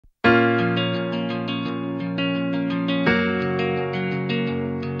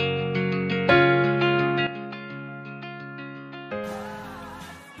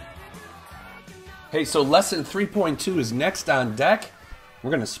Hey, so lesson 3.2 is next on deck. We're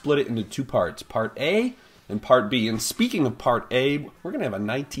going to split it into two parts, part A and part B. And speaking of part A, we're going to have a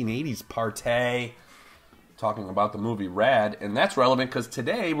 1980s partay talking about the movie Rad. And that's relevant because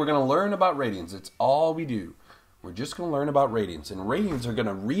today we're going to learn about radians. It's all we do. We're just going to learn about radians. And radians are going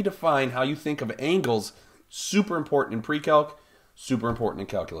to redefine how you think of angles. Super important in pre-calc, super important in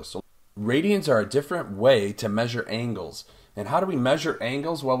calculus. So radians are a different way to measure angles. And how do we measure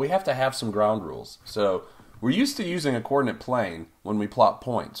angles? Well, we have to have some ground rules. So we're used to using a coordinate plane when we plot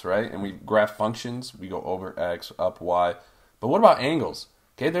points, right? And we graph functions. We go over x, up, y. But what about angles?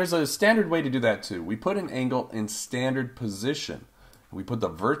 Okay, there's a standard way to do that too. We put an angle in standard position. We put the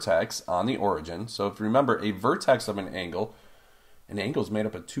vertex on the origin. So if you remember, a vertex of an angle is made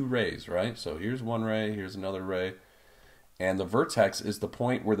up of two rays, right? So here's one ray, here's another ray. And the vertex is the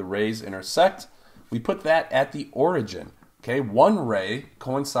point where the rays intersect. We put that at the origin. Okay, one ray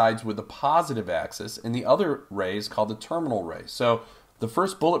coincides with the positive axis, and the other ray is called the terminal ray. So the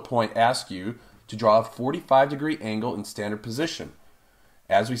first bullet point asks you to draw a 45-degree angle in standard position.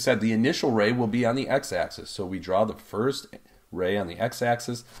 As we said, the initial ray will be on the x-axis. So we draw the first ray on the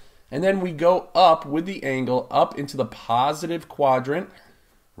x-axis, and then we go up with the angle up into the positive quadrant,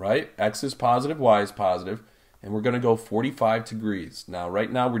 right? X is positive, y is positive, and we're going to go 45 degrees. Now,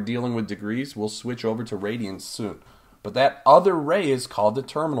 right now we're dealing with degrees. We'll switch over to radians soon. But that other ray is called the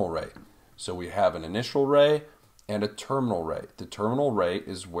terminal ray. So we have an initial ray and a terminal ray. The terminal ray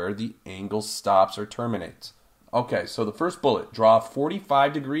is where the angle stops or terminates. Okay, so the first bullet, draw a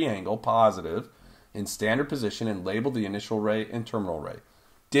 45-degree angle, positive, in standard position and label the initial ray and terminal ray.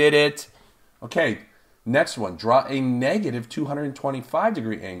 Did it. Okay, next one, draw a negative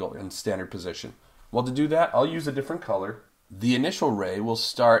 225-degree angle in standard position. Well, to do that, I'll use a different color. The initial ray will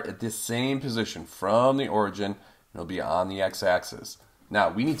start at this same position from the origin. It'll be on the x-axis. Now,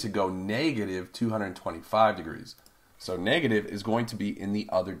 we need to go negative 225 degrees. So negative is going to be in the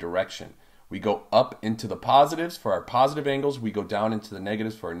other direction. We go up into the positives for our positive angles. We go down into the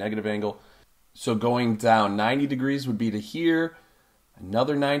negatives for our negative angle. So going down 90 degrees would be to here.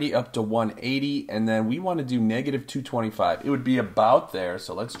 Another 90 up to 180. And then we want to do negative 225. It would be about there.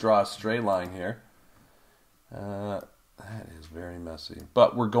 So let's draw a straight line here. That is very messy.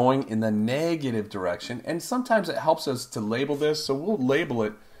 But we're going in the negative direction, and sometimes it helps us to label this, so we'll label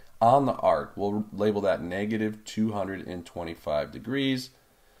it on the arc. We'll label that negative 225 degrees,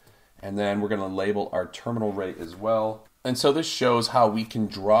 and then we're going to label our terminal ray as well. And so this shows how we can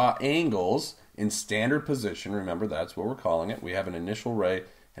draw angles in standard position. Remember, that's what we're calling it. We have an initial ray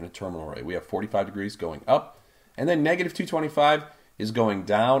and a terminal ray. We have 45 degrees going up, and then negative 225 is going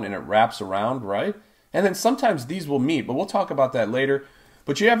down, and it wraps around, right? And then sometimes these will meet, but we'll talk about that later.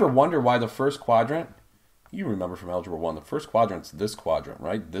 But you ever wonder why the first quadrant, you remember from Algebra 1, the first quadrant's this quadrant,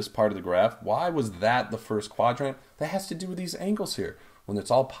 right? This part of the graph. Why was that the first quadrant? That has to do with these angles here. When it's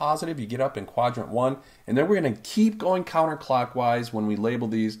all positive, you get up in quadrant 1, and then we're going to keep going counterclockwise when we label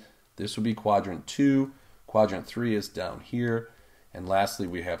these. This would be quadrant 2, quadrant 3 is down here, and lastly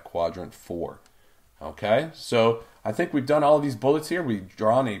we have quadrant 4. Okay, so I think we've done all of these bullets here. We've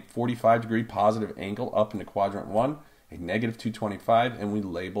drawn a 45-degree positive angle up into quadrant 1, a negative 225, and we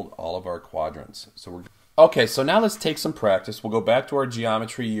labeled all of our quadrants. Okay, so now let's take some practice. We'll go back to our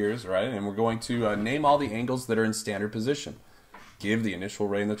geometry years, right? And we're going to name all the angles that are in standard position. Give the initial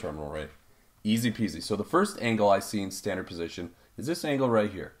ray and the terminal ray. Easy peasy. So the first angle I see in standard position is this angle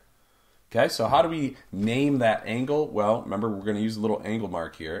right here. Okay, so how do we name that angle? Well, remember, we're going to use a little angle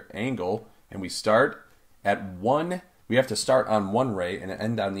mark here. Angle. And we start at one, we have to start on one ray and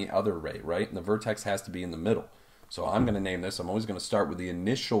end on the other ray, right? And the vertex has to be in the middle. So I'm going to name this, I'm always going to start with the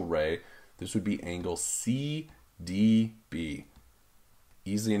initial ray. This would be angle CDB.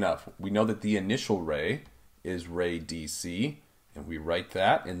 Easy enough. We know that the initial ray is ray DC, and we write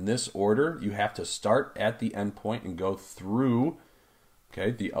that in this order. You have to start at the end point and go through,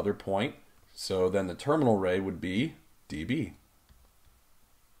 okay, the other point. So then the terminal ray would be DB.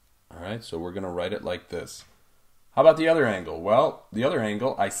 All right, so we're going to write it like this. How about the other angle? Well, the other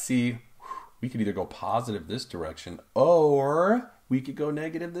angle, I see we could either go positive this direction or we could go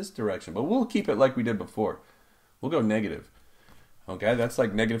negative this direction. But we'll keep it like we did before. We'll go negative. Okay, that's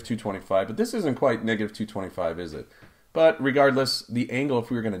like negative 225. But this isn't quite negative 225, is it? But regardless, the angle, if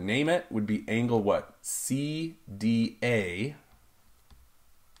we were going to name it, would be angle what? CDA.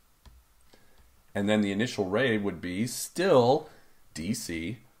 And then the initial ray would be still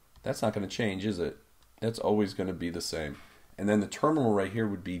DC. That's not going to change, is it? That's always going to be the same. And then the terminal right here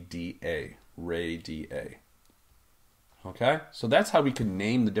would be DA, ray DA. Okay? So that's how we can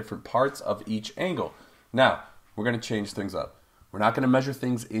name the different parts of each angle. Now, we're going to change things up. We're not going to measure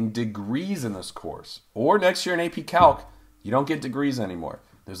things in degrees in this course. Or next year in AP Calc, you don't get degrees anymore.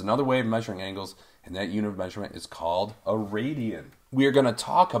 There's another way of measuring angles, and that unit of measurement is called a radian. We are going to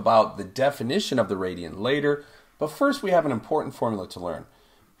talk about the definition of the radian later, but first we have an important formula to learn.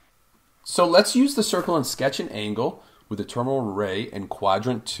 So let's use the circle and sketch an angle with a terminal ray in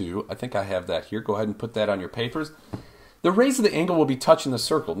quadrant 2. I think I have that here. Go ahead and put that on your papers. The rays of the angle will be touching the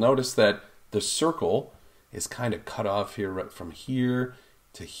circle. Notice that the circle is kind of cut off here, right from here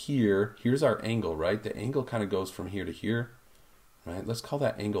to here. Here's our angle, right? The angle kind of goes from here to here, right? Let's call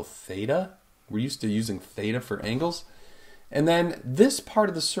that angle theta. We're used to using theta for angles. And then this part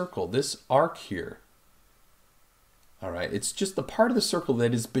of the circle, this arc here, all right, it's just the part of the circle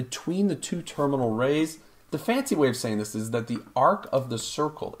that is between the two terminal rays. The fancy way of saying this is that the arc of the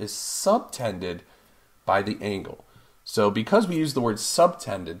circle is subtended by the angle. So because we use the word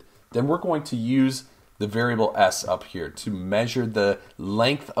subtended, then we're going to use the variable s up here to measure the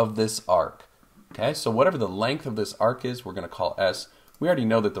length of this arc. Okay, so whatever the length of this arc is, we're going to call s. We already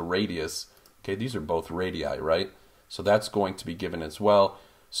know that the radius, okay, these are both radii, right? So that's going to be given as well.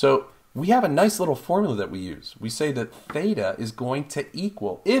 So we have a nice little formula that we use. We say that theta is going to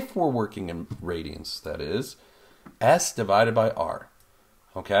equal, if we're working in radians, that is, s divided by r.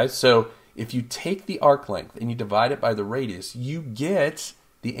 Okay, so if you take the arc length and you divide it by the radius, you get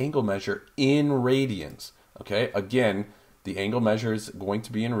the angle measure in radians. Okay, again, the angle measure is going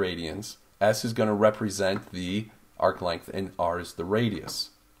to be in radians. S is going to represent the arc length and R is the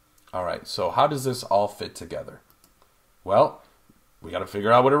radius. All right, so how does this all fit together? Well, we got to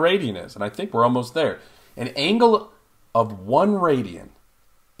figure out what a radian is, and I think we're almost there. An angle of 1 radian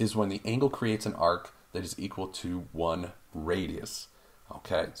is when the angle creates an arc that is equal to 1 radius.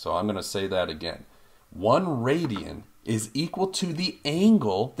 Okay, so I'm going to say that again. 1 radian is equal to the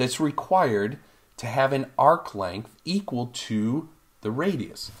angle that's required to have an arc length equal to the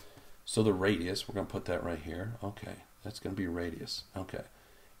radius. So the radius, we're going to put that right here. Okay, that's going to be radius. Okay.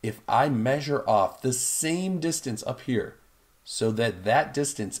 If I measure off the same distance up here so that that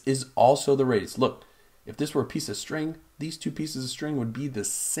distance is also the radius. Look, if this were a piece of string, these two pieces of string would be the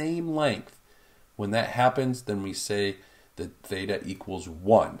same length. When that happens, then we say that theta equals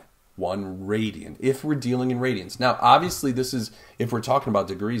 1 radian, if we're dealing in radians. Now, obviously, this is, if we're talking about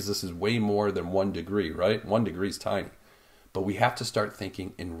degrees, this is way more than 1 degree, right? 1 degree is tiny. But we have to start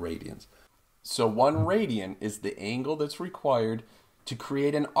thinking in radians. So 1 radian is the angle that's required to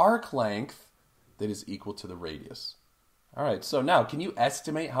create an arc length that is equal to the radius. All right, so now, can you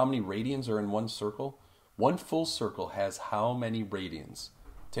estimate how many radians are in one circle? One full circle has how many radians?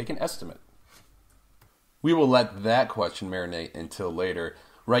 Take an estimate. We will let that question marinate until later.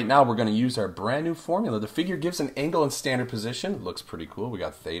 Right now, we're going to use our brand new formula. The figure gives an angle in standard position. Looks pretty cool. We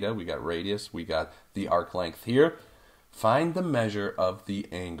got theta, we got radius, we got the arc length here. Find the measure of the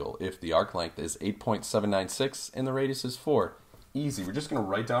angle if the arc length is 8.796 and the radius is 4. Easy. We're just going to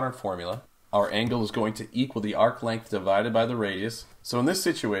write down our formula. Our angle is going to equal the arc length divided by the radius. So in this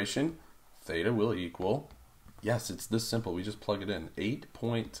situation, theta will equal, yes, it's this simple. We just plug it in.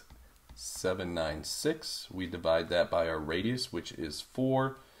 8.796. We divide that by our radius, which is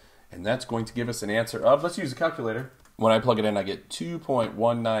 4. And that's going to give us an answer of, let's use a calculator. When I plug it in, I get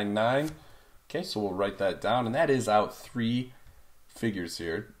 2.199. Okay, so we'll write that down. And that is out 3 figures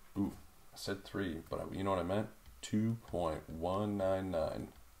here. Ooh, I said 3, but you know what I meant? 2.199.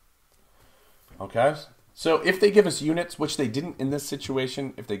 Okay, so if they give us units, which they didn't in this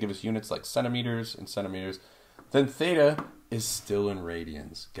situation, if they give us units like centimeters and centimeters, then theta is still in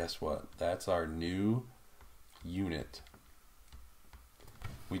radians. Guess what? That's our new unit.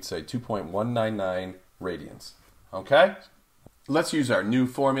 We'd say 2.199 radians. Okay? Let's use our new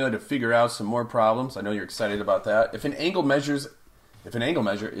formula to figure out some more problems. I know you're excited about that. If an angle measure is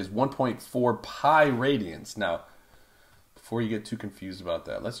 1.4 pi radians. Now, before you get too confused about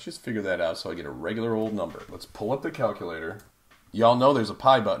that, let's just figure that out so I get a regular old number. Let's pull up the calculator. Y'all know there's a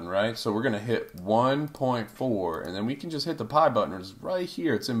pi button, right? So we're going to hit 1.4, and then we can just hit the pi button. It's right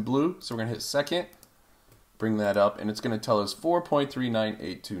here. It's in blue, so we're going to hit second, bring that up, and it's going to tell us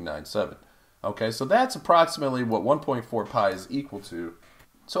 4.398297. Okay, so that's approximately what 1.4 pi is equal to.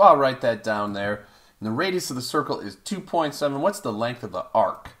 So I'll write that down there. And the radius of the circle is 2.7. What's the length of the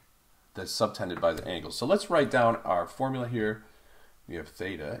arc that's subtended by the angle? So let's write down our formula here. We have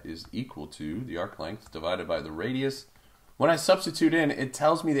theta is equal to the arc length divided by the radius. When I substitute in, it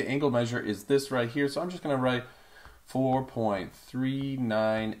tells me the angle measure is this right here. So I'm just going to write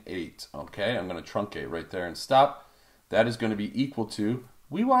 4.398. Okay, I'm going to truncate right there and stop. That is going to be equal to,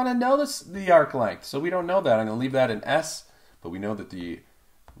 we want to know the arc length. So we don't know that. I'm going to leave that in S, but we know that the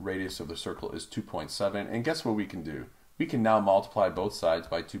radius of the circle is 2.7. And guess what we can do? we can now multiply both sides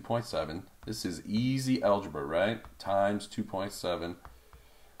by 2.7. This is easy algebra, right? Times 2.7.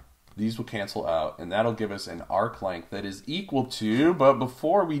 These will cancel out, and that'll give us an arc length that is equal to, but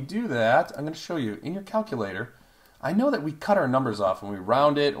before we do that, I'm going to show you in your calculator. I know that we cut our numbers off when we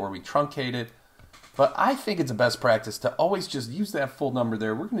round it or we truncate it, but I think it's a best practice to always just use that full number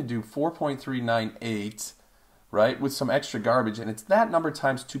there. We're going to do 4.398, right, with some extra garbage, and it's that number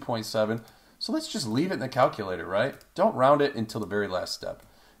times 2.7. So let's just leave it in the calculator, right? Don't round it until the very last step.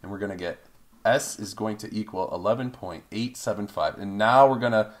 And we're going to get S is going to equal 11.875. And now we're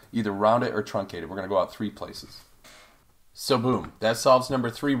going to either round it or truncate it. We're going to go out 3 places. So boom, that solves number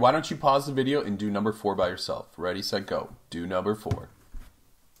 3. Why don't you pause the video and do number 4 by yourself? Ready, set, go. Do number 4.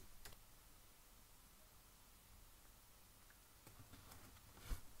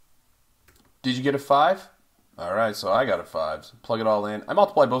 Did you get a 5? All right, so I got a 5. So plug it all in. I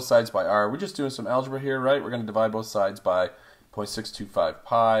multiply both sides by r. We're just doing some algebra here, right? We're going to divide both sides by 0.625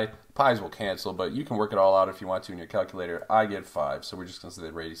 pi. Pi's will cancel, but you can work it all out if you want to in your calculator. I get 5, so we're just going to say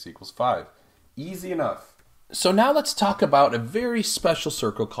the radius equals 5. Easy enough. So now let's talk about a very special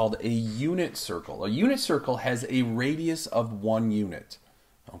circle called a unit circle. A unit circle has a radius of 1 unit.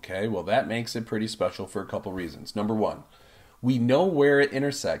 Okay, well that makes it pretty special for a couple reasons. Number 1. We know where it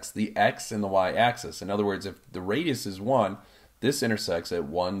intersects the x and the y axis. In other words, if the radius is 1, this intersects at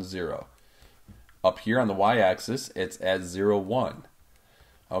 1, 0. Up here on the y axis, it's at 0, 1.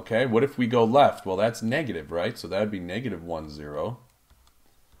 Okay, what if we go left? Well, that's negative, right? So that would be negative 1, 0.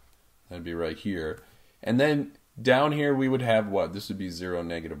 That would be right here. And then down here we would have what? This would be 0,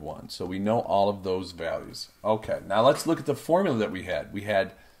 negative 1. So we know all of those values. Okay, now let's look at the formula that we had. We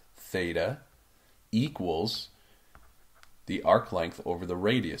had theta equals the arc length over the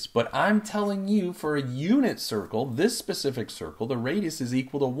radius. But I'm telling you, for a unit circle, this specific circle, the radius is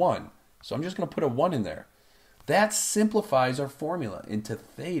equal to 1. So I'm just going to put a 1 in there. That simplifies our formula into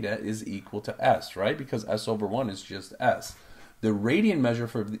theta is equal to s, right? Because s over 1 is just s. The radian measure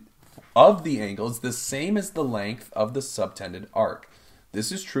of the angle is the same as the length of the subtended arc.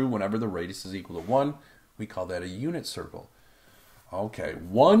 This is true whenever the radius is equal to 1. We call that a unit circle. Okay,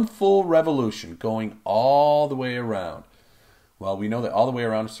 1 full revolution going all the way around. Well, we know that all the way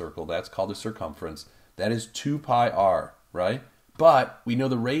around a circle, that's called a circumference. That is 2 pi r, right? But we know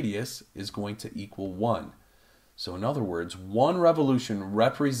the radius is going to equal 1. So in other words, 1 revolution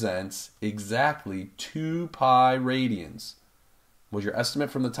represents exactly 2 pi radians. Was your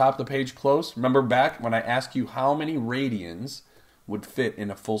estimate from the top of the page close? Remember back when I asked you how many radians would fit in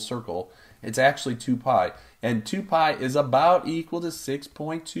a full circle? It's actually 2 pi. And 2 pi is about equal to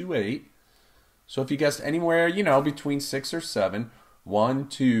 6.28. So if you guessed anywhere, you know, between 6 or 7, 1,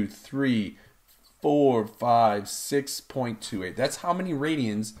 2, 3, 4, 5, 6.28. That's how many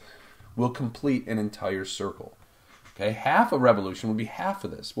radians will complete an entire circle. Okay, half a revolution would be half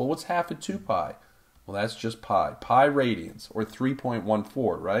of this. Well, what's half of 2 pi? Well, that's just pi. Pi radians, or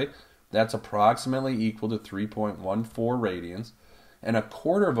 3.14, right? That's approximately equal to 3.14 radians. And a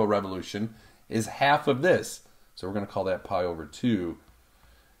quarter of a revolution is half of this. So we're going to call that pi over 2.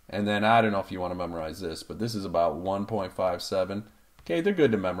 And then I don't know if you want to memorize this, but this is about 1.57. Okay, they're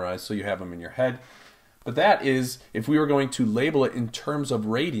good to memorize, so you have them in your head. But that is, if we were going to label it in terms of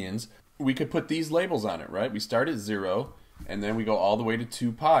radians, we could put these labels on it, right? We start at 0, and then we go all the way to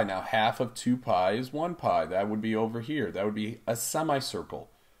 2 pi. Now, half of 2 pi is 1 pi. That would be over here. That would be a semicircle,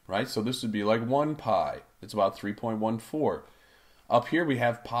 right? So this would be like 1 pi. It's about 3.14. Up here we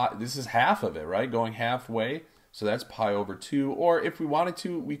have pi. This is half of it, right? Going halfway. So that's pi over 2. Or if we wanted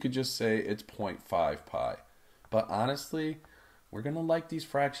to, we could just say it's 0.5 pi. But honestly, we're going to like these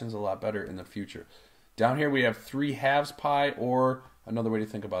fractions a lot better in the future. Down here we have 3 halves pi, or another way to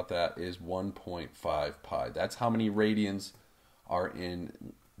think about that is 1.5 pi. That's how many radians are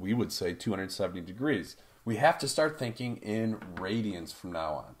in, we would say, 270 degrees. We have to start thinking in radians from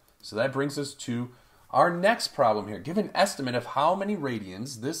now on. So that brings us to our next problem here. Give an estimate of how many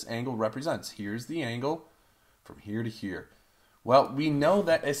radians this angle represents. Here's the angle from here to here. Well, we know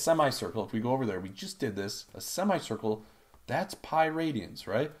that a semicircle, if we go over there, we just did this, a semicircle, that's pi radians,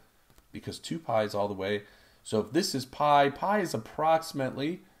 right? Because 2 pi is all the way. So if this is pi, pi is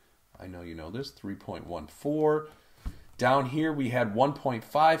approximately, I know you know this, 3.14. Down here we had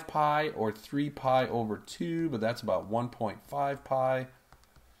 1.5 pi, or 3 pi over 2, but that's about 1.5 pi.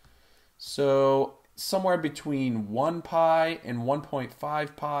 So somewhere between 1 pi and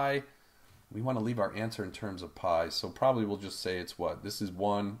 1.5 pi, we want to leave our answer in terms of pi. So probably we'll just say it's what? This is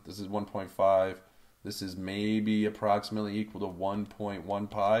 1, this is 1.5, this is maybe approximately equal to 1.1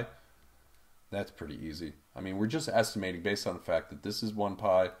 pi. That's pretty easy. I mean, we're just estimating based on the fact that this is 1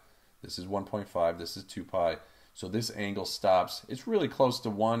 pi, this is 1.5, this is 2 pi. So this angle stops. It's really close to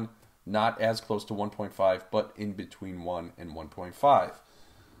 1, not as close to 1.5, but in between 1 and 1.5.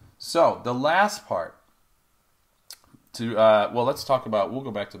 So the last part, well, let's talk about, we'll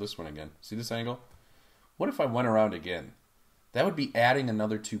go back to this one again. See this angle? What if I went around again? That would be adding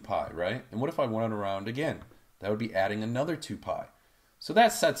another 2 pi, right? And what if I went around again? That would be adding another 2 pi. So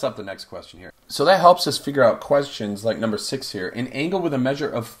that sets up the next question here. So that helps us figure out questions like number 6 here. An angle with a measure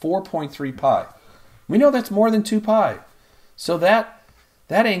of 4.3 pi. We know that's more than 2 pi. So that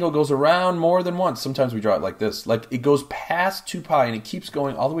angle goes around more than once. Sometimes we draw it like this. Like it goes past 2 pi and it keeps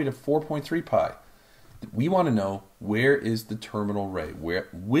going all the way to 4.3 pi. We want to know, where is the terminal ray?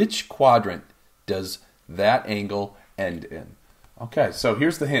 Which quadrant does that angle end in? Okay, so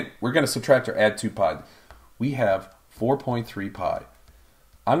here's the hint. We're going to subtract or add 2 pi. We have 4.3 pi.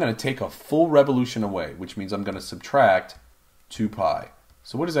 I'm going to take a full revolution away, which means I'm going to subtract 2 pi.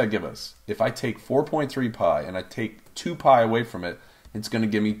 So what does that give us? If I take 4.3 pi and I take 2 pi away from it, it's going to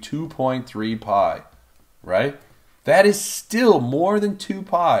give me 2.3 pi, right? That is still more than 2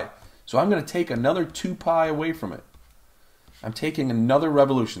 pi. So I'm going to take another 2 pi away from it. I'm taking another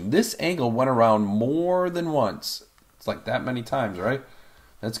revolution. This angle went around more than once. It's like that many times, right?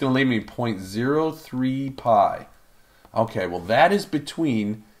 That's going to leave me 0.03 pi. Okay, well that is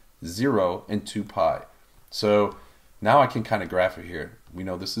between 0 and 2 pi. So now I can kind of graph it here. We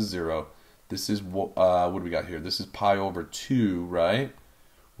know this is 0. This is, what do we got here? This is pi over 2, right?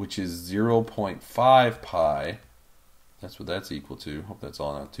 Which is 0.5 pi. That's what that's equal to. Hope that's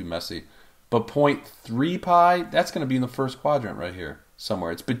all not too messy. But 0.3 pi, that's going to be in the first quadrant right here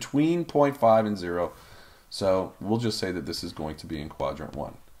somewhere. It's between 0.5 and 0. So we'll just say that this is going to be in quadrant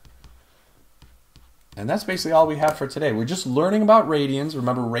 1. And that's basically all we have for today. We're just learning about radians.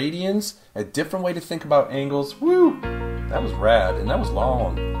 Remember, radians, a different way to think about angles. Woo! That was rad, and that was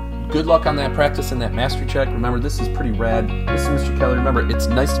long. Good luck on that practice and that mastery check. Remember, this is pretty rad. This is Mr. Kelly. Remember, it's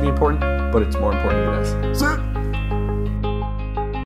nice to be important, but it's more important than this. See ya!